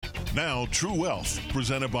Now, True Wealth,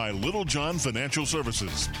 presented by Littlejohn Financial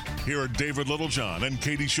Services. Here are David Littlejohn and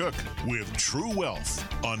Katie Shook with True Wealth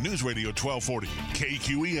on News Radio 1240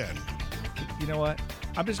 KQEN. You know what?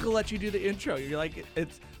 I'm just going to let you do the intro. You're like,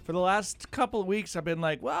 it's for the last couple of weeks, I've been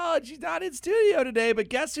like, well, she's not in studio today, but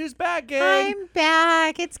guess who's back, gang? I'm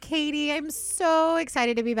back. It's Katie. I'm so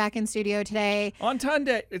excited to be back in studio today. On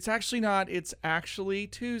Tunday. It's actually not. It's actually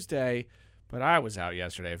Tuesday, but I was out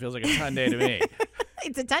yesterday. It feels like a Tunday to me.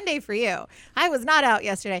 It's a Tunday for you. I was not out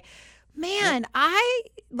yesterday. Man, I'm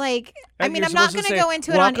not going to go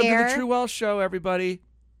into it on air. Welcome to the True Wealth Show, everybody.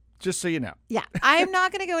 Just so you know. Yeah, I'm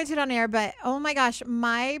not going to go into it on air, but oh my gosh,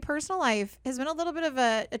 my personal life has been a little bit of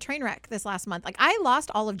a train wreck this last month. Like, I lost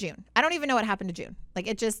all of June. I don't even know what happened to June. Like,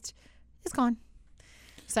 it just is gone.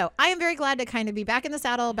 So I am very glad to kind of be back in the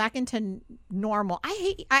saddle, back into normal.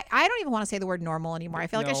 I don't even want to say the word normal anymore. I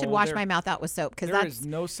feel like I should wash my mouth out with soap because there is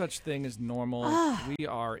no such thing as normal. We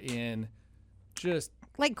are in just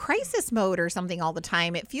like crisis mode or something all the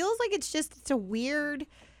time. It feels like it's a weird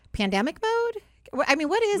pandemic mode. I mean,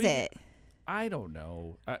 what is it? I don't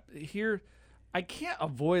know. Here, I can't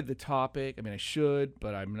avoid the topic. I mean, I should,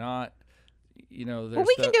 but I'm not. You know, well,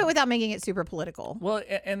 we can do it without making it super political. Well,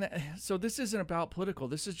 and so this isn't about political.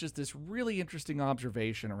 This is just this really interesting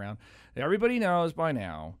observation around. Everybody knows by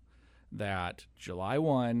now that July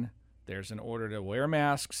 1, there's an order to wear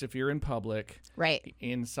masks if you're in public. Right.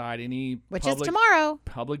 Inside any Which is tomorrow.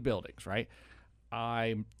 Public buildings, right?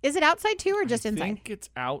 Is it outside too or just inside? I think it's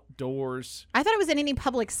outdoors. I thought it was in any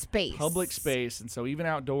public space. Public space. And so even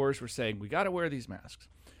outdoors, we're saying we got to wear these masks.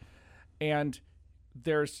 And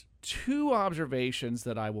there's two observations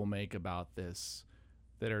that I will make about this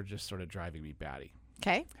that are just sort of driving me batty.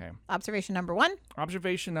 Okay. Observation number one.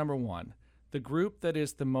 Observation number one. The group that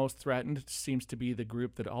is the most threatened seems to be the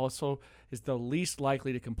group that also is the least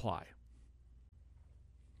likely to comply.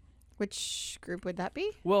 Which group would that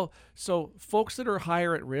be? Well, so folks that are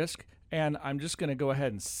higher at risk, and I'm just going to go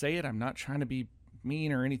ahead and say it. I'm not trying to be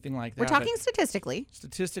mean or anything like that. We're talking statistically.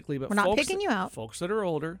 Statistically, but we're not picking you out. Folks that are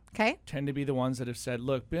older tend to be the ones that have said,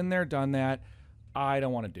 look, been there, done that. I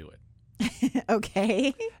don't want to do it.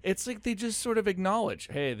 Okay. It's like they just sort of acknowledge,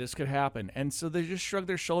 hey, this could happen. And so they just shrug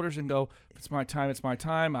their shoulders and go, if it's my time, it's my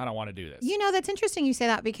time. I don't want to do this. You know, that's interesting you say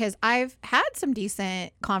that because I've had some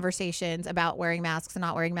decent conversations about wearing masks and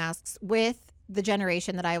not wearing masks with the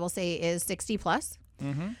generation that I will say is 60 plus.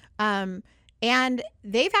 Mm-hmm. And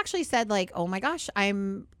they've actually said like, oh my gosh,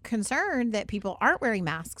 I'm concerned that people aren't wearing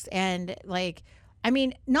masks. And like, I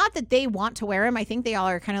mean, not that they want to wear them. I think they all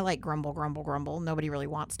are kind of like grumble, grumble, grumble. Nobody really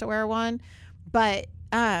wants to wear one. But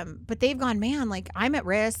they've gone, man, like I'm at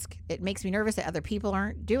risk. It makes me nervous that other people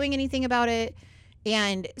aren't doing anything about it.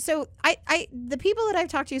 And so the people that I've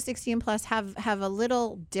talked to 60 and plus have a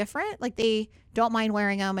little different, like they don't mind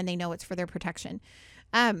wearing them and they know it's for their protection.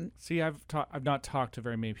 See, I've not talked to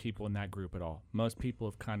very many people in that group at all. Most people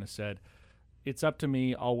have kind of said, it's up to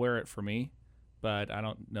me. I'll wear it for me, but I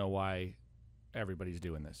don't know why everybody's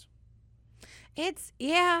doing this. It's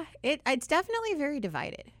definitely very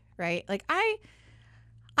divided, right? Like I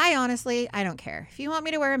honestly, I don't care. If you want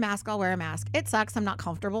me to wear a mask, I'll wear a mask. It sucks. I'm not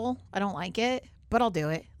comfortable. I don't like it, but I'll do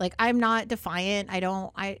it. Like I'm not defiant.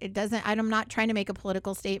 I'm not trying to make a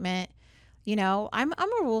political statement. You know, I'm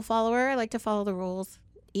a rule follower. I like to follow the rules,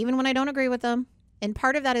 even when I don't agree with them. And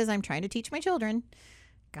part of that is I'm trying to teach my children.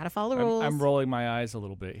 Got to follow the rules. I'm rolling my eyes a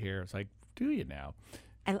little bit here. It's like, do you now?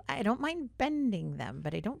 I don't mind bending them,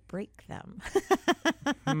 but I don't break them.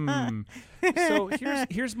 So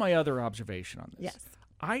here's my other observation on this. Yes.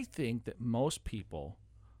 I think that most people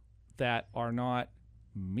that are not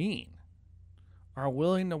mean are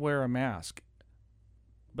willing to wear a mask.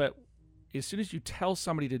 But as soon as you tell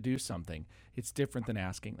somebody to do something, it's different than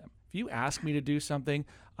asking them. If you ask me to do something,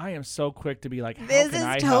 I am so quick to be like, how can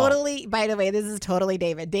I help? By the way, this is totally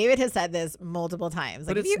David. David has said this multiple times.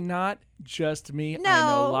 But it's not just me. I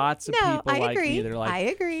know lots of people like me. They're like, I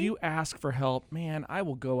agree. If you ask for help, man, I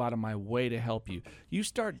will go out of my way to help you. You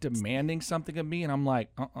start demanding something of me, and I'm like,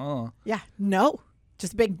 Yeah, no.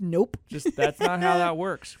 Just a big nope. That's not how that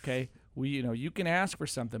works, okay? You can ask for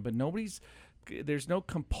something, but there's no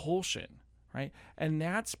compulsion. Right. And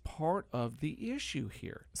that's part of the issue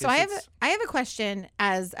here. So I have a question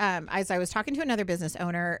as I was talking to another business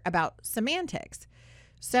owner about semantics.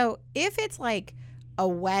 So if it's like a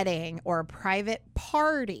wedding or a private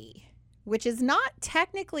party, which is not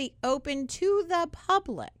technically open to the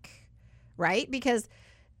public, right? Because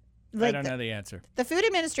I don't know the answer. The Food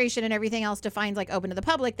Administration and everything else defines like open to the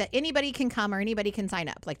public that anybody can come or anybody can sign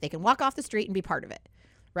up. Like they can walk off the street and be part of it.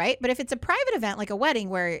 Right? But if it's a private event like a wedding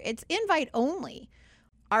where it's invite only,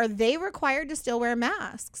 are they required to still wear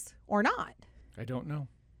masks or not? I don't know.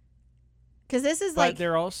 Because this is But like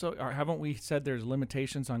they're also, haven't we said there's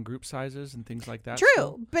limitations on group sizes and things like that? true,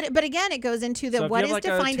 still? but again, it goes into the So if what you is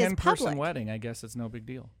have like defined a as 10-person public. wedding, I guess it's no big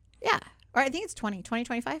deal. Yeah, or I think it's 20,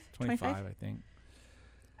 25? 25, I think.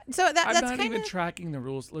 So I'm that's not kind even of tracking the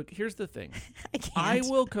rules. Look, here's the thing. I can't. I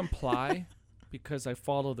will comply because I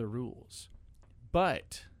follow the rules.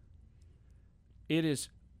 But it is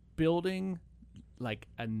building like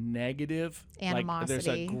a negative like there's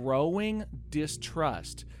a Animosity. growing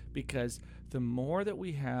distrust, because the more that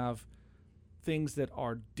we have things that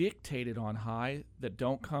are dictated on high that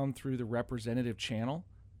don't come through the representative channel,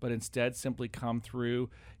 but instead simply come through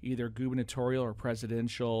either gubernatorial or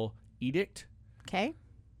presidential edict, Okay,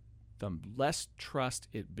 the less trust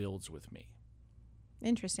it builds with me.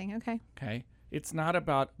 interesting. Okay, Okay? It's not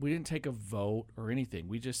about, we didn't take a vote or anything.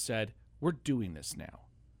 We just said, we're doing this now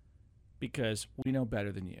because we know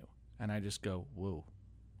better than you. And I just go, whoa.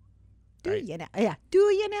 do Right? you know? Yeah, do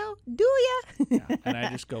you know? Do you? Yeah. And I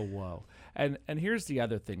just go, whoa. And here's the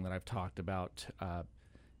other thing that I've talked about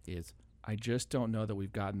is I just don't know that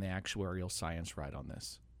we've gotten the actuarial science right on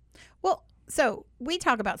this. Well, so we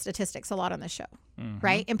talk about statistics a lot on the show,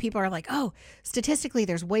 right? And people are like, oh, statistically,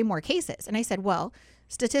 there's way more cases. And I said, well,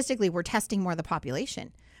 statistically, we're testing more of the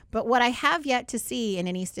population. But what I have yet to see in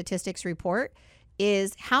any statistics report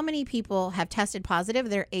is how many people have tested positive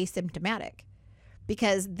that are asymptomatic,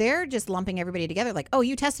 because they're just lumping everybody together like, oh,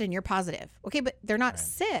 you tested and you're positive. Okay, but they're not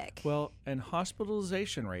sick. Well, and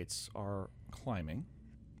hospitalization rates are climbing.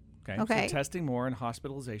 Okay. So testing more and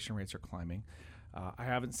hospitalization rates are climbing. I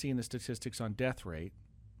haven't seen the statistics on death rate,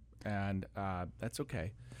 and that's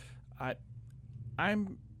okay.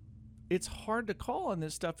 It's hard to call on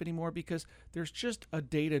this stuff anymore because there's just a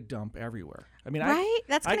data dump everywhere. I mean, Right?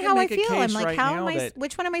 That's I kind of can how I make a feel. I'm case like, right how now am I? that-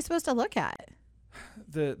 Which one am I supposed to look at?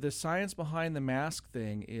 the science behind the mask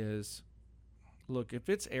thing is, look, if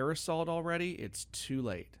it's aerosol already, it's too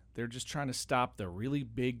late. They're just trying to stop the really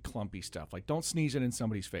big clumpy stuff. Like, don't sneeze it in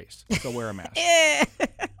somebody's face, so wear a mask.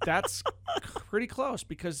 That's pretty close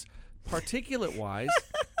because particulate wise,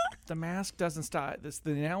 the mask doesn't stop.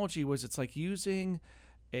 The analogy was it's like using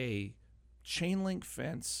a chain link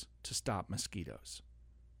fence to stop mosquitoes,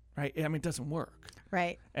 right? I mean, it doesn't work.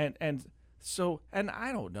 Right. And so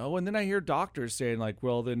I don't know. And then I hear doctors saying like,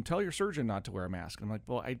 well, then tell your surgeon not to wear a mask. And I'm like,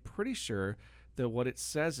 well, I'm pretty sure that what it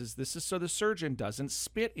says is this is so the surgeon doesn't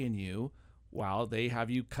spit in you while they have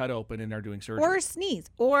you cut open and are doing surgery. Or sneeze,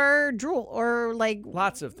 or drool, or like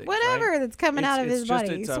Lots of things. whatever right? that's coming out of his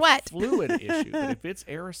body. It's Sweat. a fluid issue. But if it's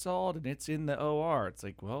aerosol and it's in the OR, it's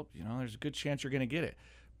like, well, there's a good chance you're going to get it.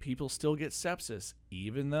 People still get sepsis,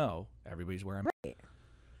 even though everybody's wearing.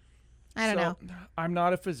 I don't know. I'm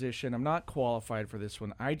not a physician. I'm not qualified for this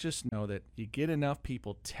one. I just know that you get enough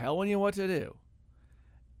people telling you what to do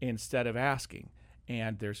instead of asking.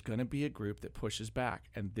 And there's going to be a group that pushes back.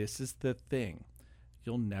 And this is the thing.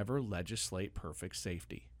 You'll never legislate perfect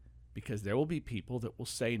safety because there will be people that will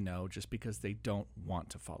say no just because they don't want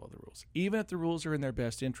to follow the rules. Even if the rules are in their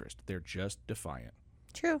best interest, they're just defiant.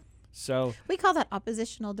 True. So, We call that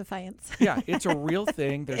oppositional defiance. yeah, it's a real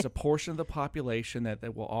thing. There's a portion of the population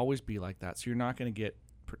that will always be like that. So you're not going to get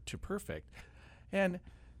to perfect. And,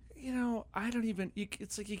 I don't even,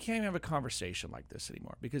 it's like you can't even have a conversation like this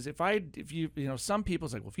anymore. Because if some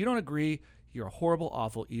people's like, well, if you don't agree, you're a horrible,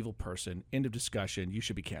 awful, evil person. End of discussion. You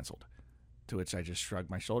should be canceled. To which I just shrug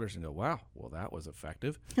my shoulders and go, wow, well, that was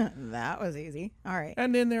effective. That was easy. All right.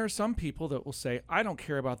 And then there are some people that will say, I don't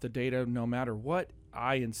care about the data no matter what.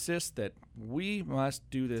 I insist that we must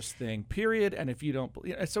do this thing, period. And if you don't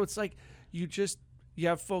believe, so it's like you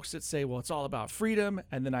have folks that say, well, it's all about freedom.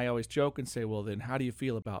 And then I always joke and say, well, then how do you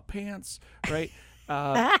feel about pants? Right.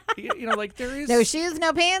 Like there is No shoes,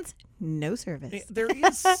 no pants, no service. there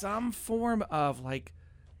is some form of like,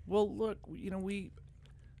 well, look,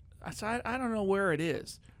 I don't know where it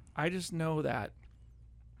is. I just know that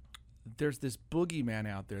there's this boogeyman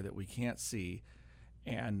out there that we can't see,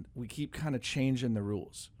 and we keep kind of changing the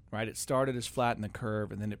rules, right? It started as flatten the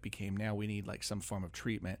curve, and then it became now we need like some form of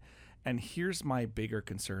treatment. And here's my bigger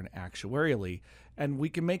concern actuarially, and we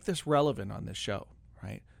can make this relevant on this show,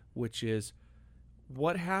 right? Which is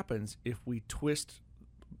what happens if we twist,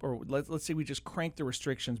 or let's say we just crank the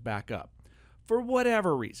restrictions back up. For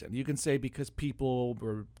whatever reason, you can say because people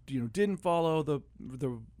didn't follow the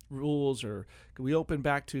rules, or we opened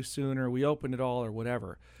back too soon, or we opened it all, or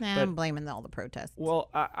whatever. I'm blaming all the protests. Well,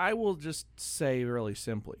 I will just say really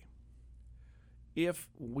simply, if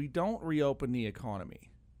we don't reopen the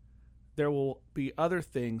economy, there will be other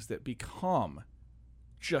things that become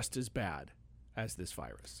just as bad as this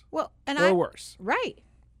virus, Well, and or worse. Right.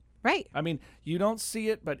 Right. I mean, you don't see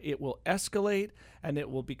it, but it will escalate and it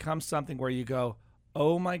will become something where you go,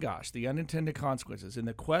 oh my gosh, the unintended consequences. In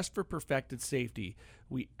the quest for perfected safety,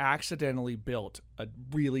 we accidentally built a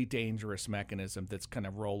really dangerous mechanism that's going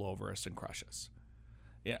to roll over us and crush us.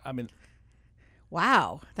 Yeah, I mean,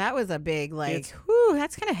 Wow. That was a big, that's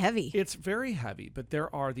kind of heavy. it's very heavy, but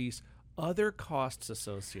there are these other costs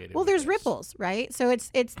associated Well, with there's this. ripples, right? So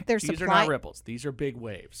there's These supply. are not ripples. These are big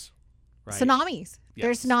waves. Right? Tsunamis.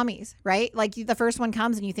 There's Yes. tsunamis, right? Like the first one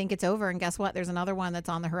comes and you think it's over, and guess what? There's another one that's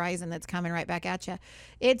on the horizon that's coming right back at you.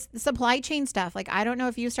 It's the supply chain stuff. Like, I don't know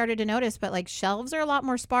if you started to notice, but like shelves are a lot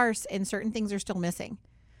more sparse and certain things are still missing.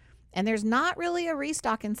 And there's not really a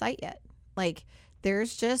restock in sight yet. Like,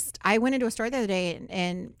 there's just, I went into a store the other day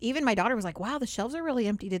and even my daughter was like, wow, the shelves are really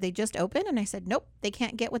empty. Did they just open? And I said, nope, they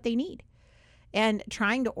can't get what they need. And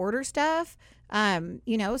trying to order stuff,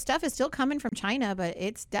 stuff is still coming from China, but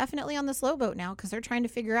it's definitely on the slow boat now because they're trying to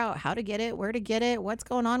figure out how to get it, where to get it, what's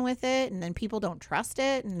going on with it, and then people don't trust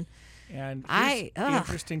it. And here's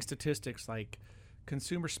interesting statistics like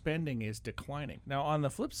consumer spending is declining. Now, on the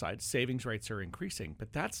flip side, savings rates are increasing,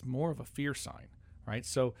 but that's more of a fear sign, right?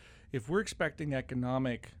 So if we're expecting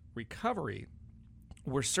economic recovery,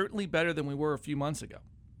 we're certainly better than we were a few months ago.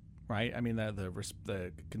 Right? I mean,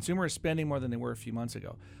 the consumer is spending more than they were a few months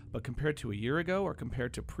ago. But compared to a year ago or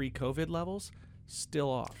compared to pre-COVID levels, still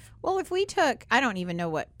off. Well, if we took, I don't even know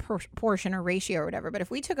what portion or ratio or whatever, but if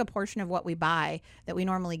we took a portion of what we buy that we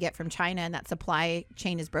normally get from China and that supply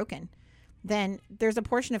chain is broken, then there's a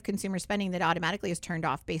portion of consumer spending that automatically is turned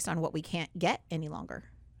off based on what we can't get any longer.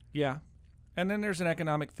 Yeah. And then there's an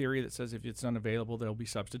economic theory that says if it's unavailable, there'll be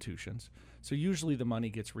substitutions. So usually the money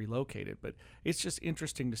gets relocated. But it's just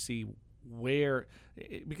interesting to see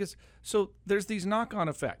so there's these knock-on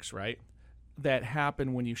effects, right, that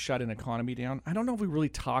happen when you shut an economy down. I don't know if we really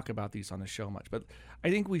talk about these on the show much, but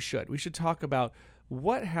I think we should. We should talk about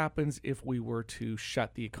what happens if we were to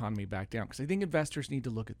shut the economy back down. Because I think investors need to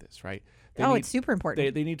look at this, right? It's super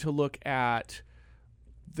important. They need to look at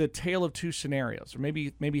the tale of two scenarios, or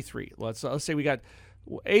maybe three. Let's say we got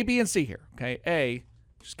A, B, and C here. Okay, A,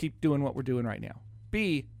 just keep doing what we're doing right now.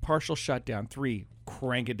 B, partial shutdown. 3,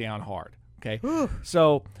 crank it down hard. Okay,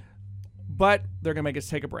 so, but they're gonna make us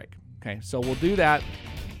take a break. Okay, so we'll do that.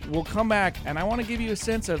 We'll come back, and I want to give you a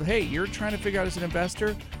sense of, hey, you're trying to figure out as an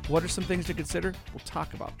investor, what are some things to consider? We'll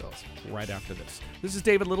talk about those right after this. This is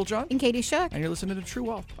David Littlejohn, And Katie Shook, and you're listening to True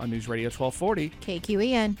Wealth on News Radio 1240.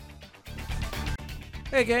 KQEN.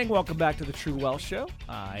 Hey gang, welcome back to the True Wealth Show.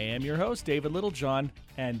 I am your host, David Littlejohn,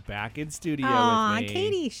 and back in studio with me.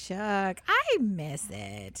 Katie Shook. I miss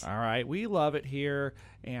it. All right, we love it here,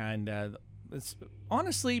 and it's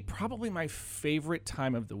honestly probably my favorite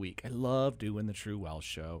time of the week. I love doing the True Wealth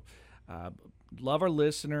Show. Love our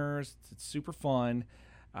listeners. It's super fun.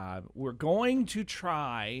 We're going to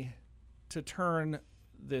try to turn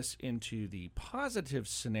this into the positive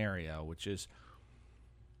scenario, which is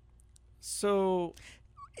so...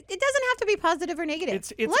 It doesn't have to be positive or negative.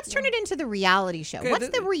 Let's turn it into the reality show. Okay, What's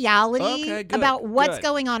the reality good, about what's good.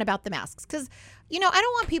 going on about the masks? Because, I don't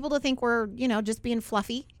want people to think we're, just being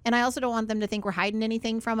fluffy. And I also don't want them to think we're hiding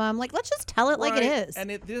anything from them. Like, let's just tell it like it is. And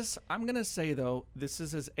I'm going to say, though, this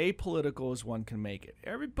is as apolitical as one can make it.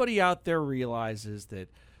 Everybody out there realizes that,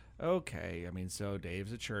 okay, so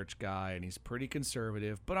Dave's a church guy and he's pretty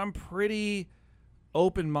conservative, but I'm pretty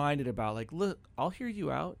open-minded about, like, look, I'll hear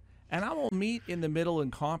you out. And I will meet in the middle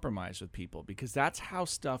and compromise with people because that's how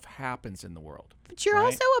stuff happens in the world. But you're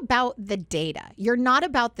also about the data. You're not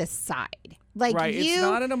about the side. Like right. It's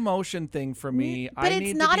not an emotion thing for me. But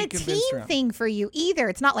it's not a team thing for you either.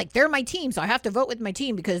 It's not like they're my team, so I have to vote with my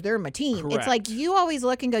team because they're my team. Correct. It's like you always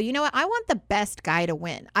look and go, you know what? I want the best guy to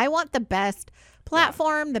win. I want the best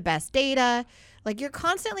platform, the best data. Like you're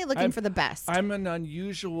constantly looking for the best. I'm an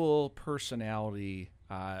unusual personality.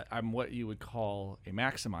 I'm what you would call a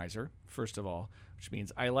maximizer, first of all, which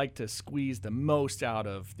means I like to squeeze the most out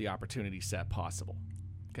of the opportunity set possible.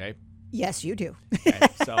 Okay? Yes, you do. Okay,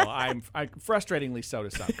 so I'm frustratingly so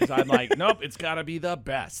to some because I'm like, nope, it's got to be the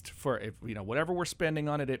best for whatever we're spending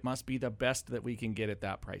on it. It must be the best that we can get at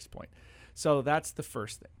that price point. So that's the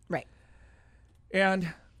first thing. Right.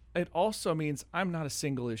 And it also means I'm not a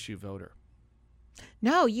single issue voter.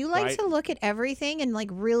 No, you like to look at everything and like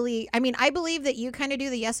really, I believe that you kind of do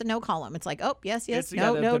the yes and no column. It's like, oh, yes,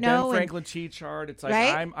 no, the no. Ben Franklin cheat chart. It's like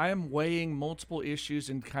I'm weighing multiple issues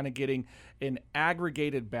and kind of getting an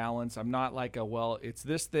aggregated balance. I'm not like it's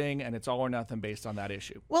this thing and it's all or nothing based on that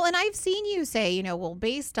issue. Well, and I've seen you say,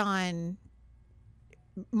 based on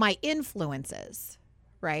my influences,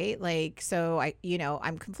 right? Like, so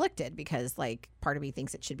I'm conflicted because like part of me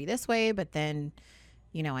thinks it should be this way, but then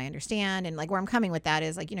I understand. And like where I'm coming with that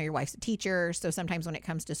is like, your wife's a teacher. So sometimes when it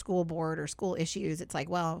comes to school board or school issues, it's like,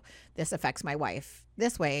 well, this affects my wife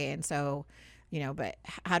this way. And so, but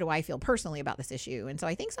how do I feel personally about this issue? And so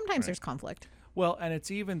I think sometimes there's conflict. Well, and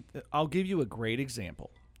it's even, I'll give you a great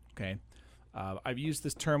example. Okay. I've used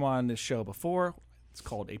this term on this show before. It's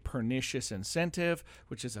called a pernicious incentive,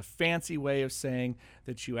 which is a fancy way of saying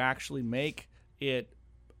that you actually make it,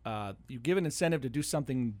 you give an incentive to do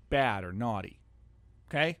something bad or naughty.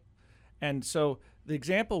 Okay? And so the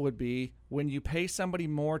example would be when you pay somebody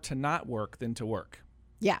more to not work than to work.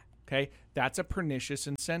 Yeah. Okay? That's a pernicious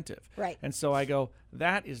incentive. Right. And so I go,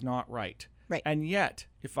 that is not right. Right. And yet,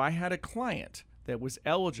 if I had a client that was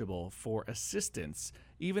eligible for assistance,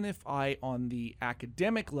 even if I, on the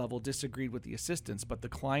academic level, disagreed with the assistance, but the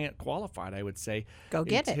client qualified, I would say, go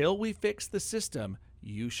get it. Until we fix the system,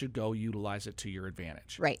 you should go utilize it to your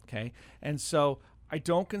advantage. Right. Okay? And so I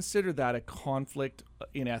don't consider that a conflict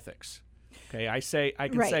in ethics. Okay? I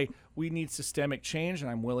can say we need systemic change, and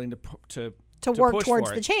I'm willing to work push towards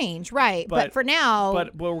for the it. change, right? But for now,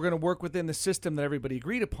 but we're going to work within the system that everybody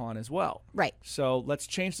agreed upon as well. Right. So let's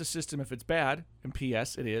change the system if it's bad. And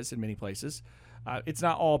P.S. it is in many places. It's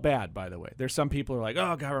not all bad, by the way. There's some people who are like,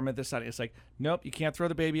 oh, government, this, that. It's like, nope, you can't throw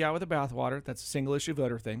the baby out with the bathwater. That's a single issue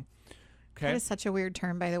voter thing. Okay. That is such a weird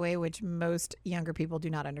term, by the way, which most younger people do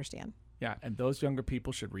not understand. Yeah, and those younger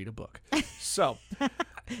people should read a book. So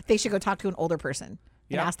they should go talk to an older person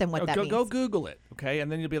and ask them what that means. Go Google it, okay?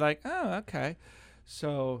 And then you'll be like, oh, okay.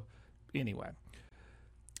 So anyway.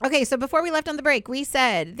 Okay, so before we left on the break, we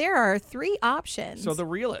said there are 3 options. So the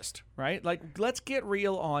realist, right? Like, let's get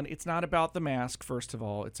real on, it's not about the mask, first of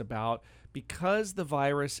all. It's about, because the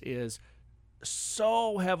virus is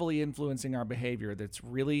so heavily influencing our behavior,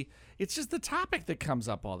 it's just the topic that comes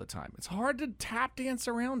up all the time. It's hard to tap dance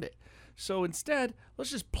around it. So instead, let's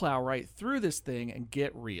just plow right through this thing and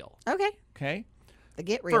get real. Okay? The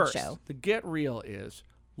Get Real First, show. The Get Real is,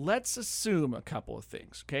 let's assume a couple of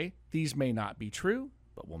things, okay? These may not be true,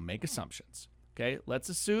 but we'll make assumptions, okay? Let's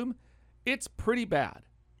assume it's pretty bad.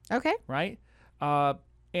 Okay. Right?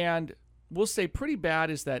 And we'll say pretty bad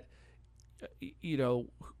is that,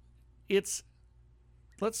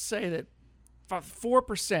 let's say that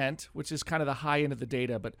 4%, which is kind of the high end of the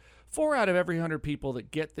data, but 4 out of every 100 people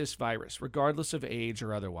that get this virus, regardless of age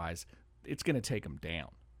or otherwise, it's going to take them down,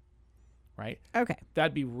 right? Okay.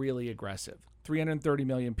 That'd be really aggressive. 330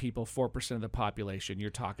 million people, 4% of the population. You're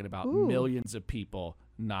talking about millions of people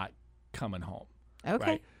not coming home.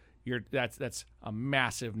 Okay. Right? That's a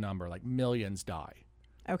massive number. Like millions die.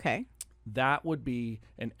 Okay. That would be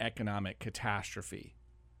an economic catastrophe.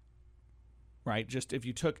 Right? Just if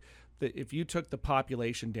you took the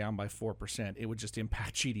population down by 4%, it would just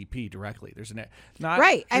impact GDP directly. There's not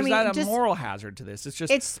a moral hazard to this.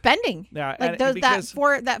 It's spending. Yeah, like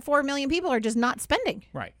that 4 million people are just not spending.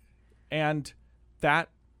 Right. And that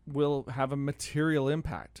will have a material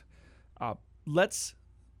impact. Let's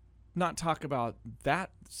not talk about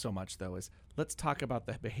that so much, though, as let's talk about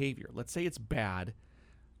the behavior. Let's say it's bad.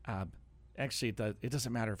 Actually, it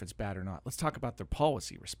doesn't matter if it's bad or not. Let's talk about their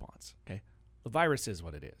policy response. Okay, the virus is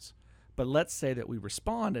what it is. But let's say that we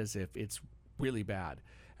respond as if it's really bad.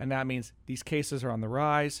 And that means these cases are on the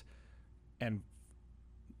rise, and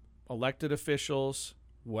elected officials,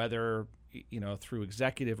 whether through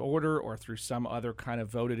executive order or through some other kind of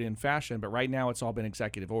voted in fashion, but right now it's all been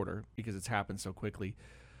executive order because it's happened so quickly,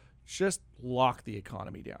 just lock the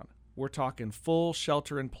economy down. We're talking full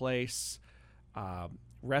shelter in place.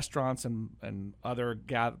 Restaurants and other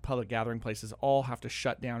public gathering places all have to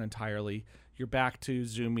shut down entirely. You're back to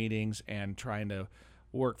Zoom meetings and trying to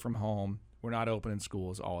work from home. We're not open in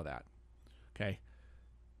schools, all of that. Okay.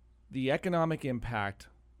 The economic impact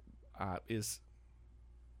is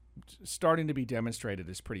starting to be demonstrated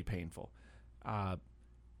as pretty painful.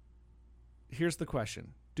 Here's the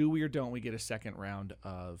question. Do we or don't we get a second round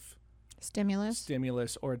of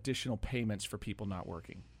stimulus or additional payments for people not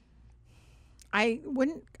working? I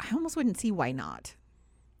almost wouldn't see why not.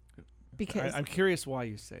 Because I'm curious why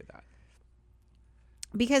you say that.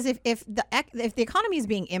 Because if the economy is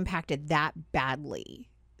being impacted that badly,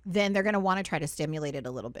 then they're going to want to try to stimulate it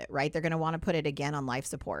a little bit, right? They're going to want to put it again on life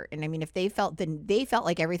support. And I mean, if they felt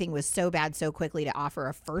like everything was so bad so quickly to offer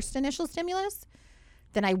a first initial stimulus,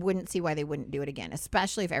 then I wouldn't see why they wouldn't do it again,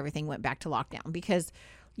 especially if everything went back to lockdown, because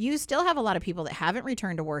you still have a lot of people that haven't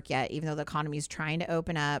returned to work yet, even though the economy is trying to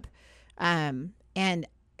open up. And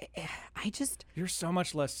you're so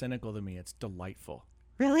much less cynical than me. It's delightful.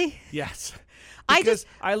 Really? Yes. Because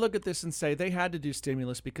I look at this and say they had to do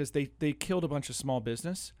stimulus because they killed a bunch of small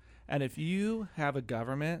business. And if you have a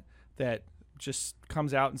government that just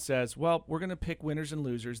comes out and says, well, we're going to pick winners and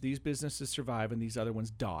losers. These businesses survive and these other ones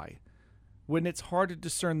die. When it's hard to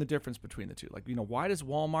discern the difference between the two. Like, why does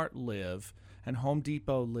Walmart live and Home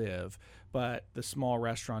Depot live, but the small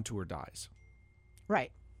restaurateur dies?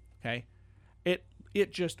 Right. Okay.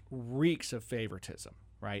 It just reeks of favoritism,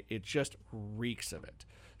 right? It just reeks of it.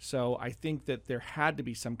 So I think that there had to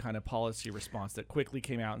be some kind of policy response that quickly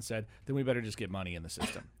came out and said, then we better just get money in the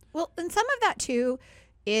system. Well, and some of that too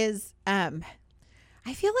is, I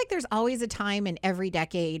feel like there's always a time in every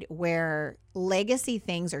decade where legacy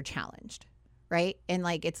things are challenged, right? And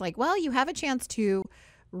like, it's like, well, you have a chance to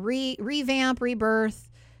revamp, rebirth,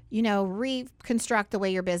 reconstruct the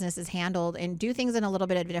way your business is handled and do things in a little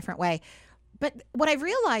bit of a different way. But what I've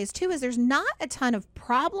realized too is there's not a ton of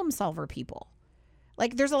problem solver people.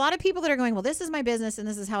 Like, there's a lot of people that are going, well, this is my business and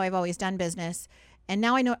this is how I've always done business. And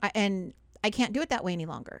now I know, and I can't do it that way any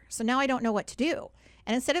longer. So now I don't know what to do.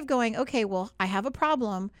 And instead of going, okay, well, I have a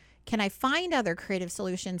problem. Can I find other creative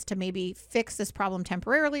solutions to maybe fix this problem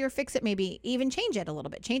temporarily or fix it, maybe even change it a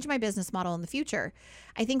little bit, change my business model in the future?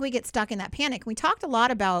 I think we get stuck in that panic. We talked a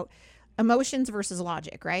lot about emotions versus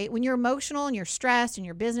logic, right? When you're emotional and you're stressed and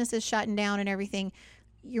your business is shutting down and everything,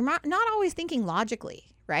 you're not always thinking logically,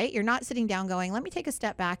 right? You're not sitting down going, let me take a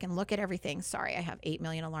step back and look at everything. Sorry, I have 8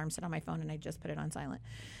 million alarms set on my phone and I just put it on silent.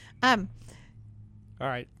 All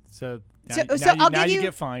right. So now you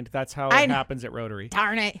get fined. That's how it happens at Rotary.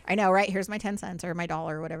 Darn it. I know, right? Here's my 10 cents or my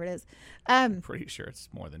dollar or whatever it is. Pretty sure it's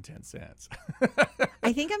more than 10 cents.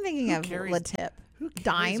 I think I'm thinking of the tip. Who carries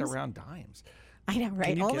dimes around dimes? I know,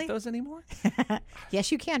 right? Can you get those anymore?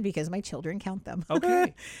 Yes, you can, because my children count them.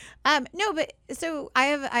 Okay. No, but so I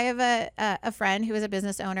have a friend who is a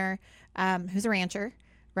business owner, who's a rancher,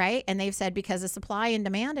 right? And they've said because of supply and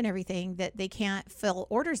demand and everything that they can't fill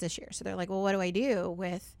orders this year. So they're like, well, what do I do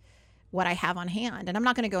with what I have on hand? And I'm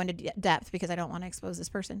not going to go into depth because I don't want to expose this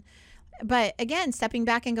person. But again, stepping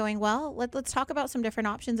back and going, well, let's talk about some different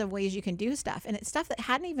options of ways you can do stuff. And it's stuff that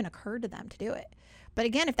hadn't even occurred to them to do it. But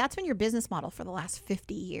again, if that's been your business model for the last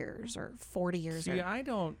 50 years or 40 years. See, I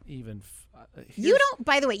don't even. You don't,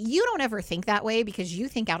 by the way, you don't ever think that way because you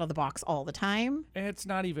think out of the box all the time. It's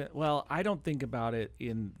not even, well, I don't think about it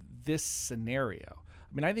in this scenario.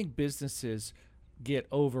 I mean, I think businesses get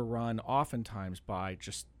overrun oftentimes by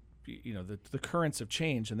just, the currents of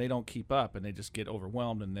change, and they don't keep up and they just get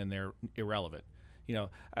overwhelmed and then they're irrelevant. I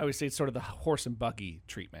always say it's sort of the horse and buggy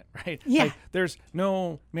treatment, right? Yeah. Like, there's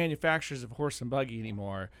no manufacturers of horse and buggy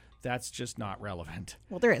anymore. That's just not relevant.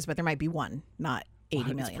 Well, there is, but there might be one, not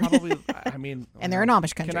 80 million. Probably, I mean. And they're an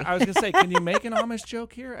Amish country. I was going to say, can you make an Amish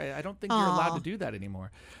joke here? I don't think you're allowed to do that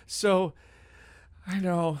anymore. So, I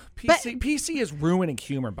know. PC is ruining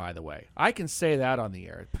humor, by the way. I can say that on the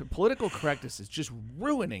air. Political correctness is just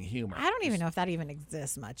ruining humor. I don't even know if that even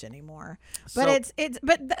exists much anymore. But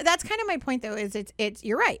that's kind of my point, though, is it's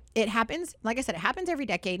you're right. It happens, like I said, it happens every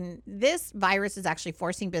decade. And this virus is actually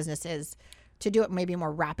forcing businesses to do it maybe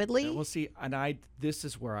more rapidly. We'll see. And this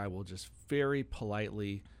is where I will just very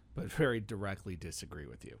politely but very directly disagree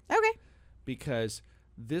with you. Okay. Because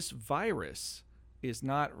this virus is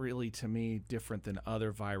not really, to me, different than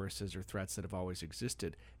other viruses or threats that have always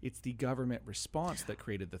existed. It's the government response that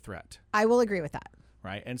created the threat. I will agree with that.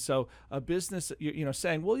 Right. And so a business,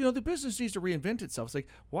 saying, well, the business needs to reinvent itself. It's like,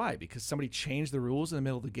 why? Because somebody changed the rules in the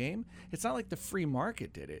middle of the game? It's not like the free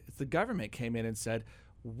market did it. It's the government came in and said,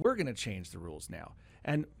 we're going to change the rules now.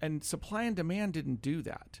 And supply and demand didn't do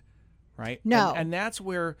that. Right? No. And that's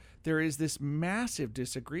where there is this massive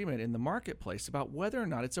disagreement in the marketplace about whether or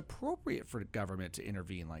not it's appropriate for the government to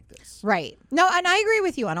intervene like this. Right. No, and I agree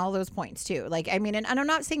with you on all those points too. Like, I mean, and I'm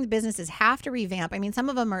not saying the businesses have to revamp. I mean, some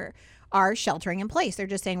of them are sheltering in place. They're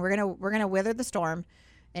just saying we're gonna weather the storm,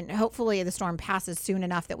 and hopefully the storm passes soon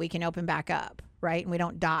enough that we can open back up, right? And we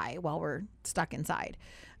don't die while we're stuck inside.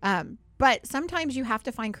 But sometimes you have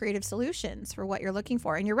to find creative solutions for what you're looking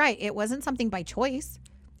for. And you're right. It wasn't something by choice.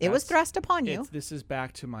 It was thrust upon you. This is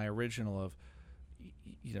back to my original of,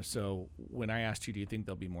 so when I asked you, do you think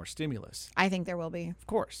there'll be more stimulus? I think there will be. Of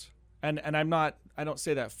course. And I don't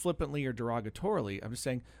say that flippantly or derogatorily. I'm just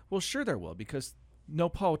saying, well, sure there will, because no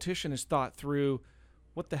politician has thought through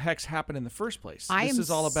what the heck's happened in the first place. This is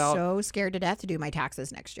all about so scared to death to do my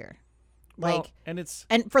taxes next year.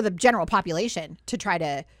 And for the general population to try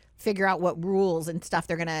to figure out what rules and stuff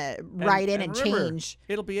they're going to write in and remember, change.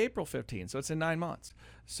 It'll be April 15th, so it's in 9 months.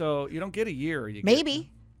 So you don't get a year.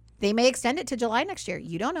 Maybe. They may extend it to July next year.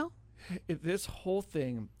 You don't know. This whole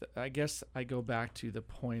thing, I guess I go back to the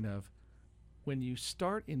point of when you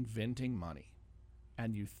start inventing money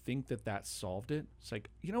and you think that solved it, it's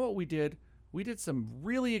like, you know what we did? We did some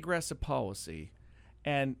really aggressive policy,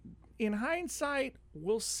 and in hindsight,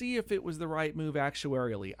 we'll see if it was the right move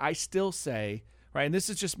actuarially. I still say, right, and this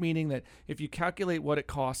is just meaning that if you calculate what it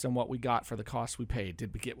costs and what we got for the cost we paid,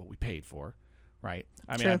 did we get what we paid for, right?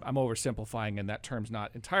 I mean, I'm oversimplifying, and that term's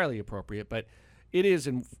not entirely appropriate, but it is,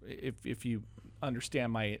 if you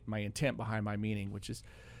understand my intent behind my meaning, which is,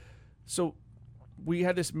 so we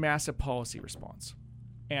had this massive policy response.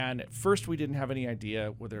 And at first we didn't have any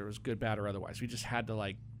idea whether it was good, bad, or otherwise. We just had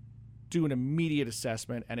to do an immediate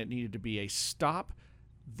assessment, and it needed to be a stop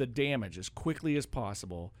the damage as quickly as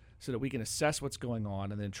possible so that we can assess what's going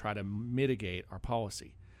on and then try to mitigate our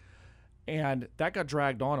policy. And that got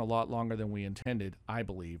dragged on a lot longer than we intended, I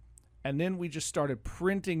believe. And then we just started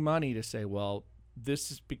printing money to say, well,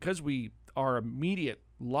 this is because our immediate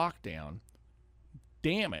lockdown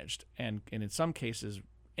damaged and in some cases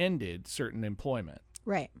ended certain employment.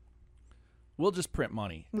 Right. We'll just print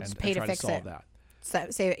money and pay try to fix solve it. that. So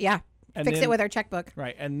say yeah. And fix then, it with our checkbook.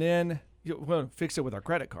 Right. And then fix it with our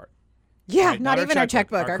credit card. Yeah, right? not even our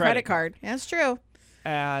checkbook, our credit card. That's true.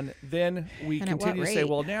 And then we And continue at to what say, rate?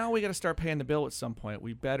 well, now we got to start paying the bill at some point.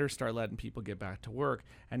 We better start letting people get back to work.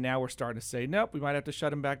 And now we're starting to say, nope, we might have to shut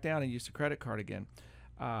them back down and use the credit card again.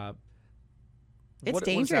 It's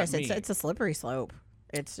dangerous. What does that mean? It's a slippery slope.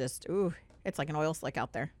 It's just it's like an oil slick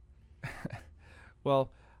out there.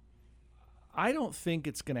 Well, I don't think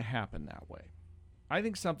it's going to happen that way. I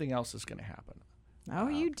think something else is going to happen. Oh,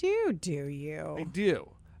 you do you? I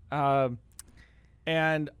do.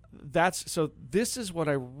 And this is what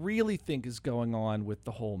I really think is going on with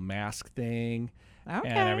the whole mask thing Okay.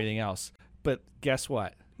 and everything else. But guess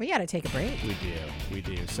what? We got to take a break. We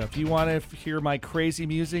do. So if you want to hear my crazy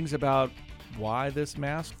musings about why this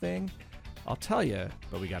mask thing, I'll tell you,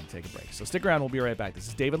 but we got to take a break. So stick around. We'll be right back. This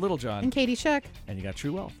is David Littlejohn. And Katie Shook. And you got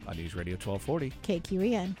True Wealth on News Radio 1240.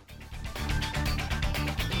 KQEN.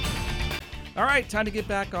 All right, time to get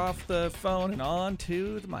back off the phone and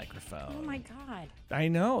onto the microphone. Oh my God. I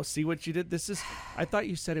know. See what you did? I thought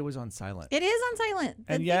you said it was on silent. It is on silent.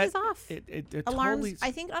 The And thing yet is off. It Alarms. totally.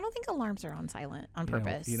 I don't think alarms are on silent on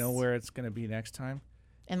purpose. You know where it's going to be next time?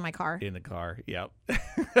 In my car. In the car. Yep.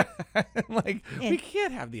 We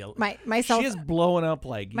can't have the. My cell. She is blowing up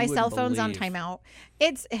like you My cell wouldn't phone's on believe. timeout.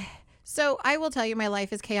 It's so I will tell you, my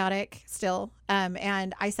life is chaotic still.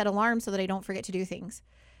 And I set alarms so that I don't forget to do things.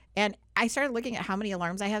 And I started looking at how many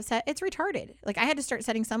alarms I have set. It's retarded. Like I had to start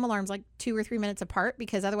setting some alarms like 2 or 3 minutes apart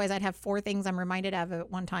because otherwise I'd have 4 things I'm reminded of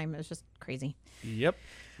at one time. It was just crazy. Yep.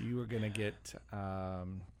 You were gonna get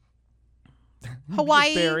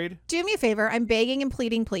Hawaii, buried. do me a favor. I'm begging and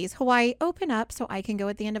pleading, please. Hawaii, open up so I can go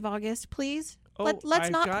at the end of August, please. Oh, Let's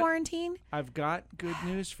not quarantine. I've got good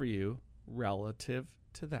news for you relative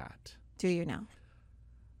to that. Do you now?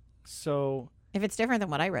 So, If it's different than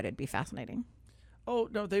what I read, it'd be fascinating. oh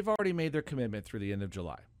no, they've already made their commitment through the end of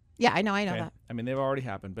July. Yeah, I know Okay? that. I mean, they've already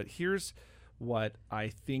happened. But here's what I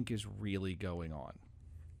think is really going on.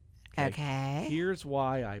 Okay. Here's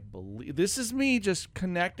why I believe. This is me just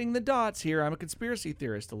connecting the dots here. I'm a conspiracy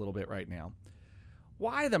theorist a little bit right now.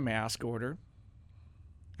 Why the mask order?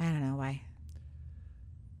 I don't know why.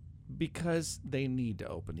 Because they need to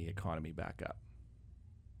open the economy back up.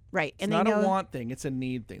 Right. It's And not they know a want thing. It's a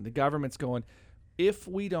need thing. The government's going, if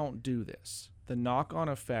we don't do this, the knock-on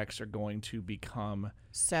effects are going to become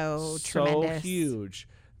so so tremendous. huge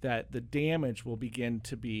that the damage will begin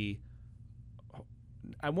to be,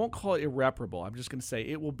 I won't call it irreparable. I'm just going to say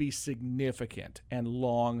it will be significant and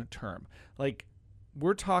long-term. Like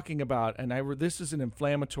we're talking about, and this is an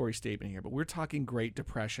inflammatory statement here, but we're talking Great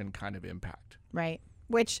Depression kind of impact. Right.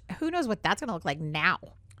 Which, who knows what that's going to look like now?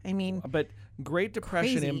 I mean, But Great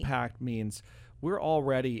Depression Crazy. impact means we're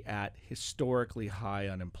already at historically high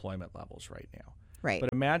unemployment levels right now. right.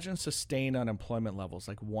 But imagine sustained unemployment levels,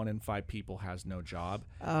 like 1 in 5 people has no job,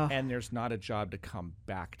 and there's not a job to come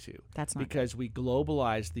back to. That's not because we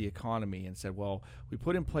globalized the economy and said, well, we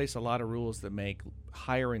put in place a lot of rules that make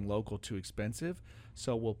hiring local too expensive,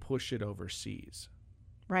 so we'll push it overseas,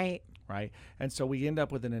 right. right? And so we end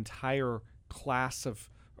up with an entire class of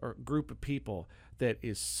or group of people that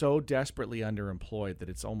is so desperately underemployed that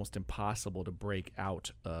it's almost impossible to break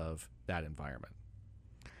out of that environment.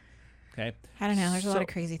 Okay. I don't know. There's a lot So- of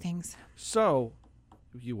crazy things. So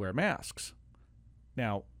you wear masks.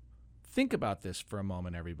 Now, think about this for a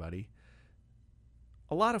moment, everybody.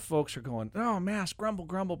 A lot of folks are going, oh, mask, grumble,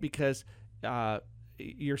 grumble, because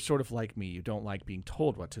you're sort of like me. You don't like being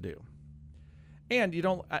told what to do. And you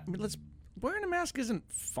don't, wearing a mask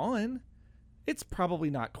isn't fun. It's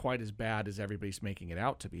probably not quite as bad as everybody's making it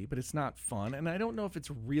out to be, but it's not fun. And I don't know if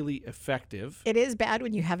it's really effective. It is bad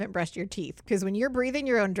when you haven't brushed your teeth, because when you're breathing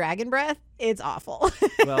your own dragon breath, it's awful.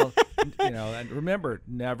 Well, and remember,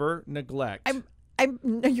 never neglect. I'm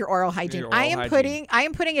your oral hygiene. I am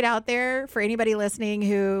putting it out there for anybody listening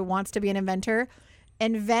who wants to be an inventor.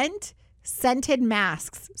 Invent scented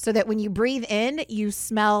masks so that when you breathe in, you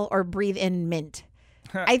smell or breathe in mint.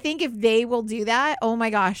 I think if they will do that, oh my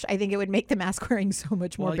gosh, I think it would make the mask wearing so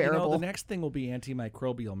much more bearable. The next thing will be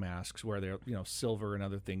antimicrobial masks where they're, silver and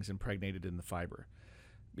other things impregnated in the fiber,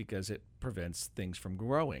 because it prevents things from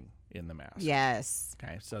growing in the mask. Yes.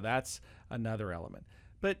 Okay, so that's another element.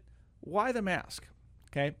 But why the mask?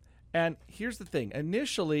 Okay, and here's the thing.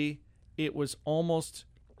 Initially, it was almost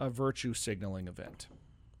a virtue signaling event.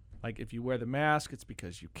 Like, if you wear the mask, it's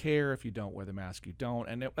because you care. If you don't wear the mask, you don't.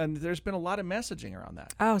 And there's been a lot of messaging around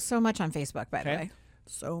that. Oh, so much on Facebook, by the way.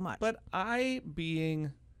 So much. But I,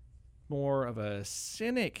 being more of a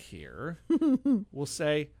cynic here, will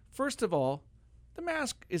say, first of all, the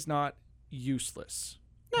mask is not useless.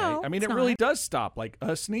 No, okay? I mean, it really does stop, like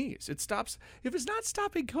a sneeze. It stops. If it's not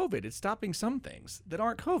stopping COVID, it's stopping some things that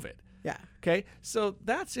aren't COVID. Yeah. Okay? So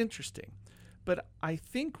that's interesting. But I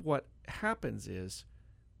think what happens is,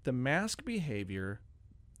 the mask behavior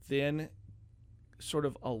then sort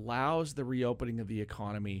of allows the reopening of the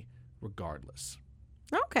economy regardless.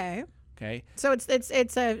 Okay. Okay. So it's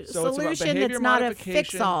a solution that's not a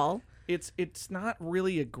fix-all. It's not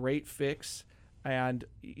really a great fix, and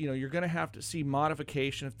you're going to have to see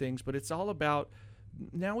modification of things, but it's all about,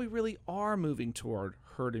 now we really are moving toward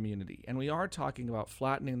herd immunity, and we are talking about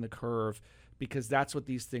flattening the curve, because that's what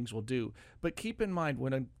these things will do. But keep in mind,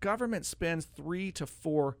 when a government spends $3 to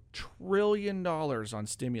 $4 trillion on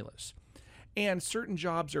stimulus, and certain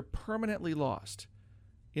jobs are permanently lost,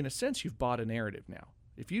 in a sense, you've bought a narrative now.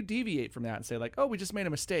 If you deviate from that and say, like, oh, we just made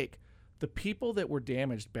a mistake, the people that were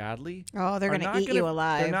damaged badly, they're going to eat you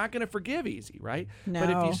alive. They're not going to forgive easy, right? No. But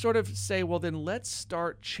if you sort of say, well, then let's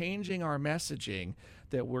start changing our messaging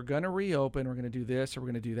that we're going to reopen, we're going to do this, or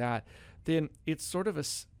we're going to do that, then it's sort of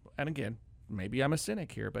and again, maybe I'm a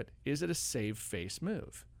cynic here, but is it a save face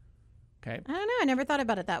move? Okay. I don't know. I never thought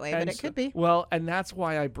about it that way, but it could be. Well, and that's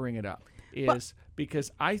why I bring it up,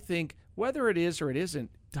 because I think whether it is or it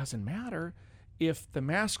isn't, doesn't matter. If the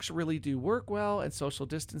masks really do work well and social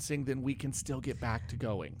distancing, then we can still get back to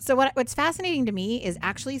going. So what's fascinating to me is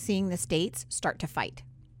actually seeing the states start to fight,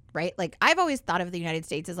 right? Like, I've always thought of the United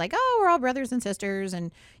States as like, oh, we're all brothers and sisters,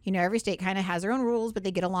 and every state kind of has their own rules, but they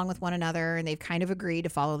get along with one another, and they've kind of agreed to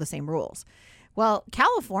follow the same rules. Well,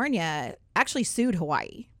 California actually sued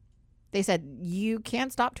Hawaii. They said, you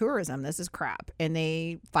can't stop tourism. This is crap. And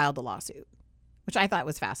they filed a lawsuit, which I thought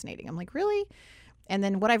was fascinating. I'm like, really? And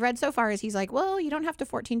then what I've read so far is he's like, well, you don't have to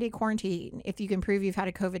 14-day quarantine if you can prove you've had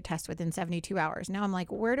a COVID test within 72 hours. Now I'm like,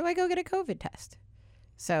 where do I go get a COVID test?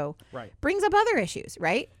 So brings up other issues,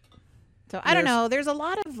 right? So I don't know. There's a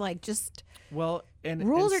lot of and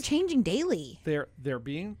rules are changing daily. They're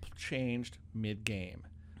being changed mid-game.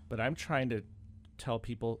 But I'm trying to tell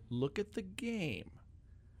people, look at the game,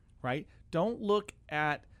 right? Don't look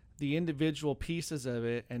at the individual pieces of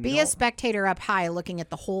it, and be a spectator up high looking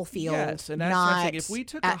at the whole field. Yes, and that's not if we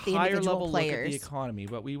took a higher level look at the economy,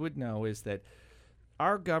 what we would know is that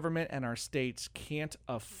our government and our states can't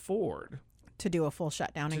afford to do a full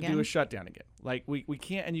shutdown again. To do a shutdown again. Like we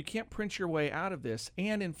can't, and you can't print your way out of this.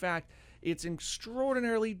 And in fact, it's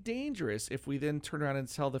extraordinarily dangerous if we then turn around and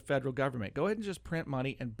tell the federal government, go ahead and just print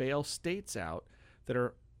money and bail states out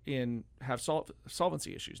that have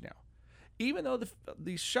solvency issues now. Even though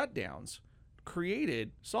these shutdowns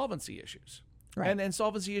created solvency issues, right, and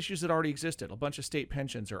solvency issues that already existed. A bunch of state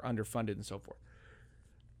pensions are underfunded and so forth.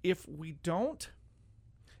 If we don't,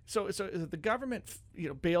 so the government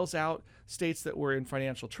bails out states that were in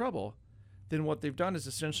financial trouble, then what they've done is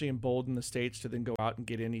essentially embolden the states to then go out and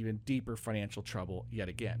get in even deeper financial trouble yet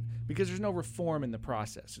again, because there's no reform in the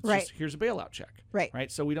process. It's just, here's a bailout check.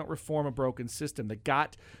 Right. So we don't reform a broken system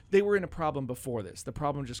they were in a problem before this. The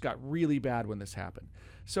problem just got really bad when this happened.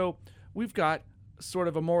 So we've got sort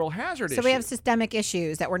of a moral hazard issue. So we have systemic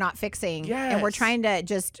issues that we're not fixing. Yes. And we're trying to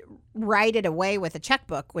just write it away with a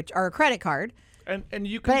checkbook, or a credit card. And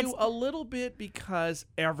you can do a little bit because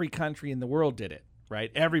every country in the world did it. Right?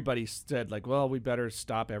 Everybody said, like, well, we better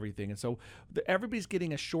stop everything. And so everybody's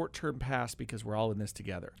getting a short-term pass because we're all in this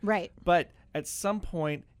together. Right. But at some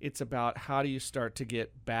point, it's about how do you start to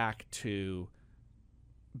get back to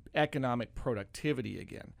economic productivity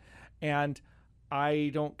again. And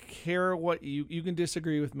I don't care what you can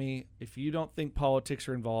disagree with me. If you don't think politics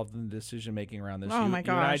are involved in the decision-making around this, my you and I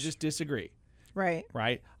gosh, just disagree. Right.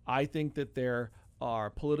 right? I think that there are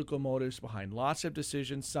political motives behind lots of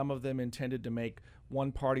decisions, some of them intended to make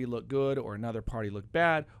one party look good or another party look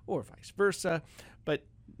bad, or vice versa. But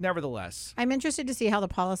nevertheless, I'm interested to see how the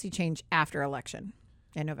policy change after election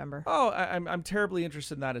in November. I'm terribly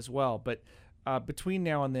interested in that as well. But between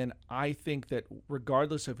now and then, I think that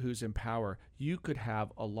regardless of who's in power, you could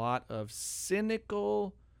have a lot of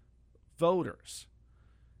cynical voters,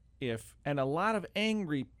 and a lot of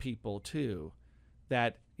angry people too,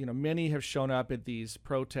 that many have shown up at these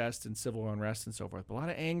protests and civil unrest and so forth. But a lot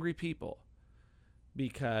of angry people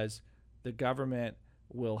because the government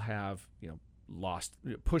will have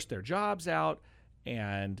pushed their jobs out,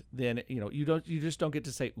 and then you just don't get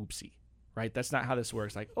to say oopsie. Right? That's not how this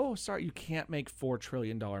works. Like, oh, sorry, you can't make $4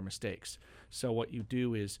 trillion mistakes. So what you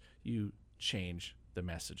do is you change the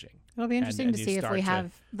messaging. It'll be interesting to see if we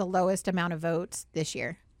have the lowest amount of votes this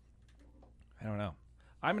year. I don't know.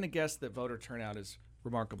 I'm going to guess that voter turnout is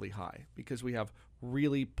remarkably high because we have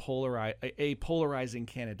really a polarizing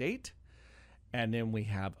candidate, and then we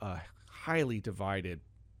have a highly divided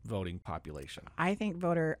voting population. I'm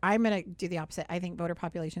going to do the opposite. I think voter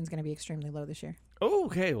population is going to be extremely low this year. Oh,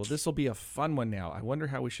 okay. Well, this will be a fun one now. I wonder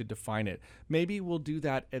how we should define it. Maybe we'll do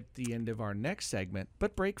that at the end of our next segment,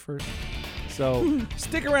 but break first. So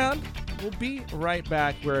stick around. We'll be right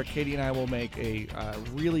back where Katie and I will make a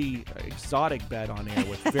really exotic bet on air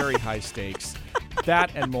with very high stakes.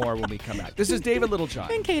 That and more when we come back. This is David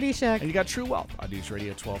Littlejohn. And Katie Shook. And you got True Wealth on News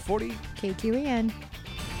Radio 1240. KQEN.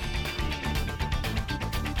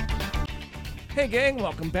 Hey, gang,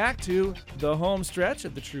 welcome back to the home stretch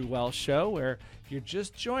of the True Wealth Show, where you're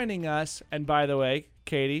just joining us. And by the way,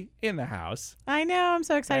 Katie, in the house. I know. I'm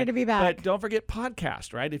so excited to be back. But don't forget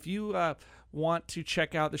podcast, right? If you want to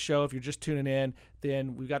check out the show, if you're just tuning in,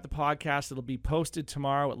 then we've got the podcast. It'll be posted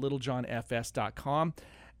tomorrow at littlejohnfs.com.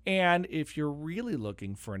 And if you're really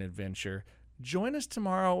looking for an adventure, join us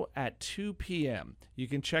tomorrow at 2 p.m. You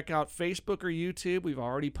can check out Facebook or YouTube. We've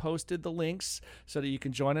already posted the links so that you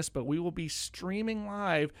can join us, but we will be streaming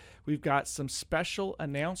live. We've got some special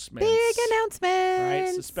announcements. Big announcements.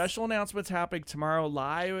 Right? So special announcements happening tomorrow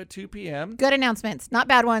live at 2 p.m. Good announcements, not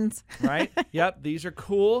bad ones. Right? Yep. These are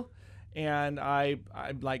cool. And I'm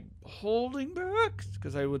like holding back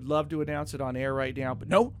because I would love to announce it on air right now, but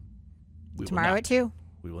no. Tomorrow at 2.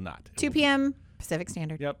 We will not. 2 p.m. Pacific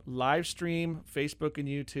Standard. Yep. Live stream, Facebook and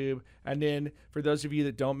YouTube. And then for those of you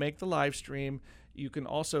that don't make the live stream, you can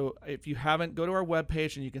also, if you haven't, go to our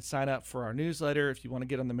webpage and you can sign up for our newsletter. If you want to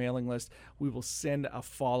get on the mailing list, we will send a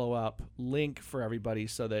follow-up link for everybody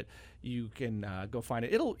so that you can go find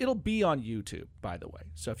it. It'll be on YouTube, by the way.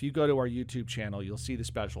 So if you go to our YouTube channel, you'll see the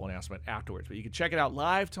special announcement afterwards. But you can check it out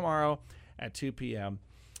live tomorrow at 2 p.m.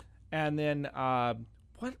 And then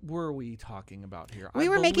what were we talking about here? We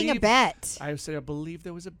were making a bet. I said I believe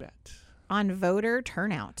there was a bet. On voter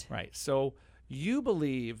turnout. Right. So you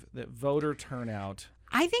believe that voter turnout...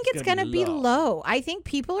 I think it's going to be low. I think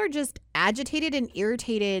people are just agitated and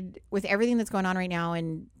irritated with everything that's going on right now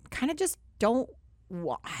and kind of just don't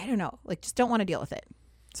want to deal with it.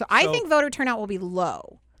 So I think voter turnout will be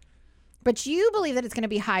low. But you believe that it's going to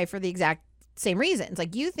be high for the exact same reasons.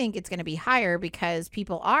 Like you think it's going to be higher because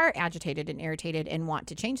people are agitated and irritated and want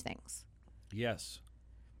to change things. Yes.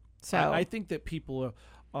 So I think that people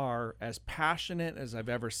are as passionate as I've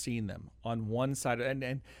ever seen them on one side.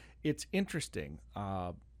 And it's interesting.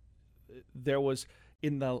 There was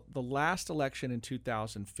in the last election in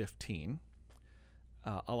 2015,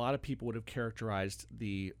 a lot of people would have characterized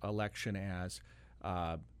the election as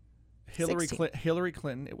Hillary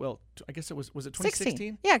Clinton. Well, I guess it was it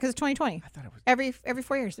 2016? Yeah, because it's 2020. I thought it was every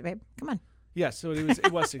 4 years, babe. Come on. Yeah, so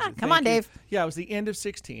it was 16. Come on, Dave. Yeah, it was the end of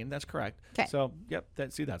 16. That's correct. Okay. So, yep,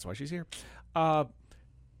 that's why she's here.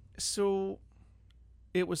 So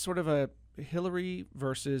it was sort of a Hillary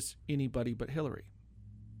versus anybody but Hillary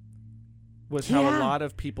was how a lot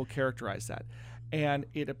of people characterize that. And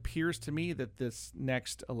it appears to me that this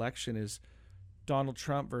next election is Donald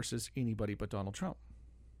Trump versus anybody but Donald Trump.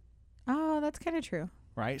 Oh, that's kind of true.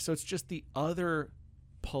 Right? So it's just the other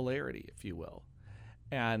polarity, if you will.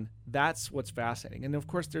 And that's what's fascinating. And of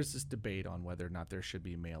course, there's this debate on whether or not there should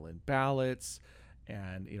be mail-in ballots.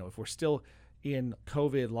 And, if we're still in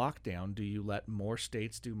COVID lockdown, do you let more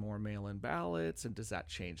states do more mail-in ballots? And does that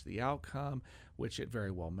change the outcome? Which it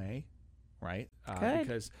very well may, right?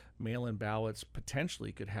 Because mail-in ballots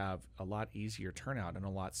potentially could have a lot easier turnout and a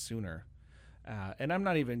lot sooner. And I'm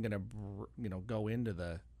not even going to, go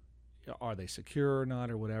into are they secure or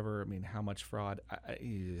not or whatever. I mean, how much fraud?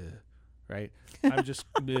 Right? I'm just,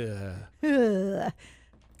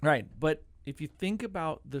 right. But if you think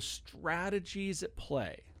about the strategies at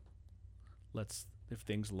play, if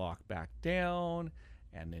things lock back down,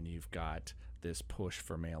 and then you've got this push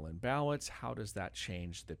for mail-in ballots, how does that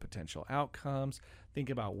change the potential outcomes? Think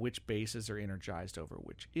about which bases are energized over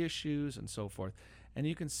which issues and so forth. And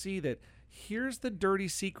you can see that here's the dirty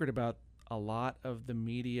secret about a lot of the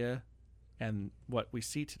media and what we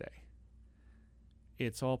see today.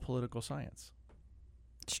 It's all political science.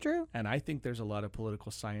 It's true. And I think there's a lot of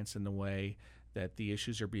political science in the way that the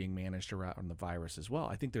issues are being managed around the virus as well.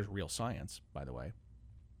 I think there's real science, by the way.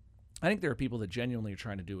 I think there are people that genuinely are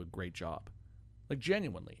trying to do a great job, like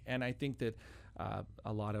genuinely. And I think that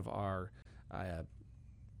a lot of our,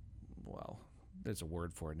 well, there's a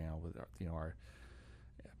word for it now with our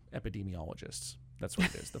epidemiologists. That's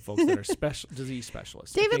what it is. The folks that are disease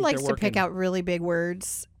specialists. David likes to pick out really big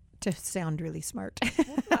words to sound really smart.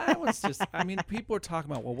 People are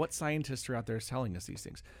talking about, well, what scientists are out there telling us these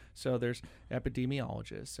things? So there's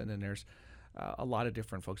epidemiologists, and then there's a lot of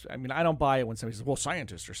different folks. I mean, I don't buy it when somebody says, well,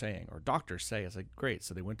 scientists are saying, or doctors say. It's like, great,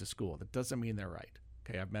 so they went to school. That doesn't mean they're right.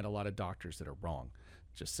 Okay, I've met a lot of doctors that are wrong.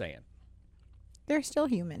 Just saying. They're still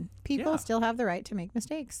human. People still have the right to make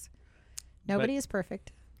mistakes. Nobody is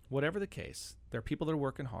perfect. Whatever the case, there are people that are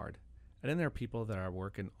working hard, and then there are people that are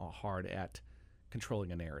working hard at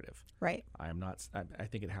controlling a narrative. Right. I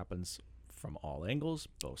think it happens from all angles,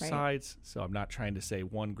 both sides. So I'm not trying to say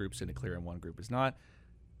one group's in the clear and one group is not.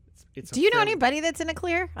 Do you know anybody that's in a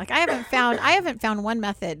clear? Like I haven't found one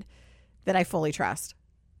method that I fully trust.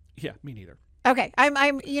 Yeah, me neither. Okay.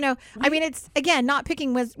 It's again, not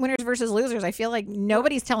picking winners versus losers. I feel like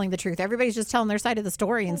nobody's telling the truth. Everybody's just telling their side of the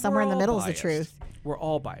story, and somewhere in the middle is the truth. We're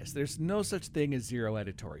all biased. There's no such thing as zero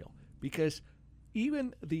editorial, because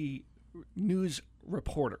even the news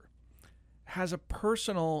reporter has a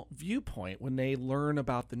personal viewpoint when they learn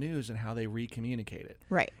about the news and how they recommunicate it.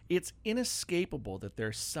 Right. It's inescapable that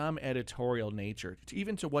there's some editorial nature,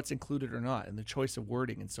 even to what's included or not, and the choice of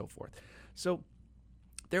wording and so forth. So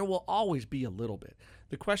there will always be a little bit.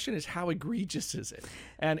 The question is, how egregious is it?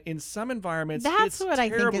 And in some environments, that's it's what I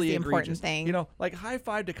think is the egregious. important thing. You know, like high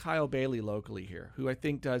five to Kyle Bailey locally here, who I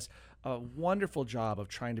think does a wonderful job of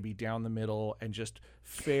trying to be down the middle and just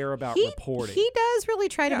fair about reporting. He does really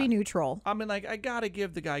try to be neutral. I mean, like, I got to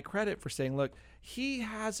give the guy credit for saying, look, he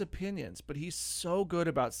has opinions, but he's so good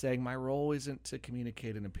about saying my role isn't to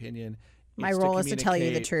communicate an opinion. My role is to tell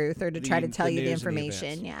you the truth or to try to tell you the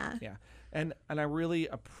information. Yeah. And I really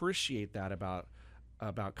appreciate that about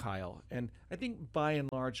Kyle. And I think by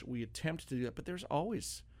and large we attempt to do that, but there's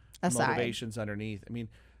always motivations underneath. I mean,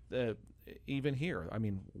 even here, I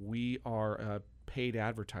mean, we are a paid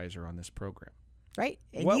advertiser on this program. Right.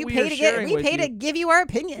 And we pay to give you our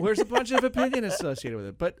opinion. There's a bunch of opinion associated with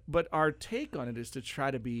it. But our take on it is to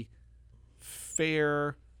try to be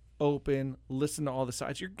fair, open, listen to all the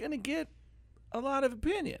sides. You're going to get a lot of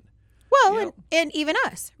opinion. Well, and even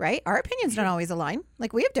us, right? Our opinions don't always align.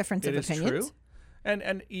 Like, we have difference of opinions. It is true.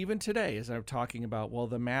 And even today, as I'm talking about, well,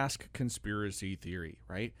 the mask conspiracy theory,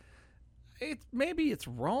 right? Maybe it's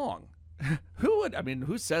wrong.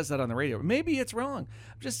 Who says that on the radio? Maybe it's wrong.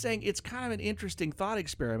 I'm just saying it's kind of an interesting thought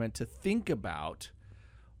experiment to think about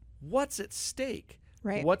what's at stake,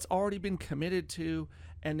 right? What's already been committed to,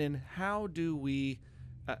 and then how do we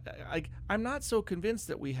I'm not so convinced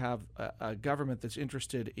that we have a government that's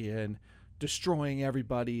interested in destroying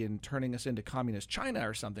everybody and turning us into communist China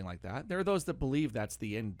or something like that. There are those that believe that's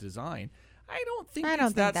the end design. I don't think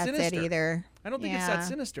that's sinister. It either. I don't think it's that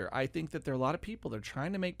sinister. I think that there are a lot of people that are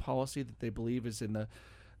trying to make policy that they believe is in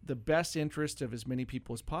the best interest of as many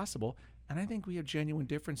people as possible. And I think we have genuine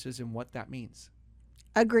differences in what that means.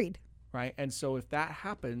 Agreed. Right? And so if that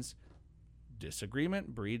happens,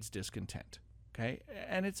 disagreement breeds discontent. Okay?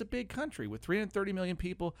 And it's a big country with 330 million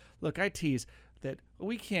people. Look, I tease that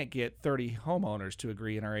we can't get 30 homeowners to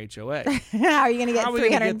agree in our HOA. How are you going to get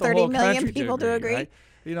 330 million people to agree? Right?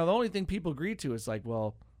 You know, the only thing people agree to is like,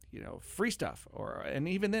 well, you know, free stuff. And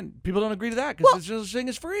even then, people don't agree to that because it's just thing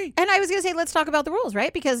is free. And I was going to say, let's talk about the rules,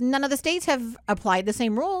 right? Because none of the states have applied the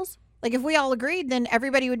same rules. Like, if we all agreed, then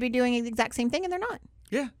everybody would be doing the exact same thing, and they're not.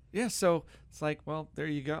 Yeah. So it's like, well, there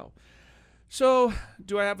you go. So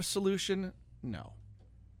do I have a solution? No.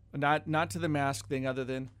 Not to the mask thing, other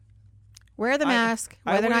than wear the mask,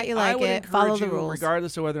 whether or not you like it, follow the rules.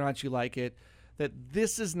 Regardless of whether or not you like it, that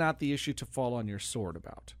this is not the issue to fall on your sword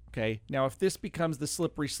about. Okay? Now, if this becomes the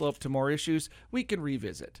slippery slope to more issues, we can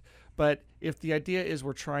revisit. But if the idea is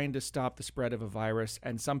we're trying to stop the spread of a virus,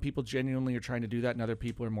 and some people genuinely are trying to do that and other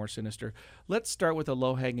people are more sinister, let's start with a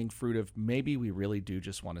low-hanging fruit of maybe we really do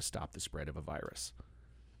just want to stop the spread of a virus.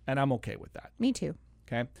 And I'm okay with that. Me too.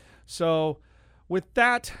 Okay? So with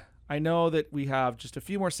that, I know that we have just a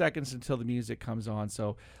few more seconds until the music comes on.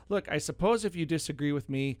 So, look, I suppose if you disagree with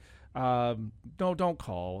me, don't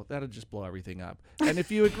call. That'll just blow everything up. And if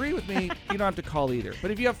you agree with me, you don't have to call either.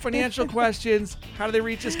 But if you have financial questions, how do they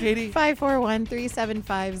reach us, Katie?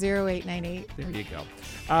 541-375-0898. There you go.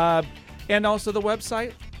 And also the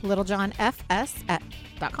website,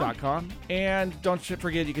 littlejohnfs.com. And don't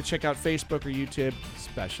forget, you can check out Facebook or YouTube.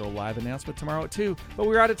 Special live announcement tomorrow at 2. But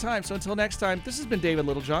we're out of time. So until next time, this has been David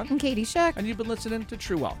Littlejohn. And Katie Shook. And you've been listening to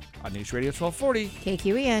True Wealth on News Radio 1240.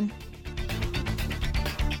 KQEN.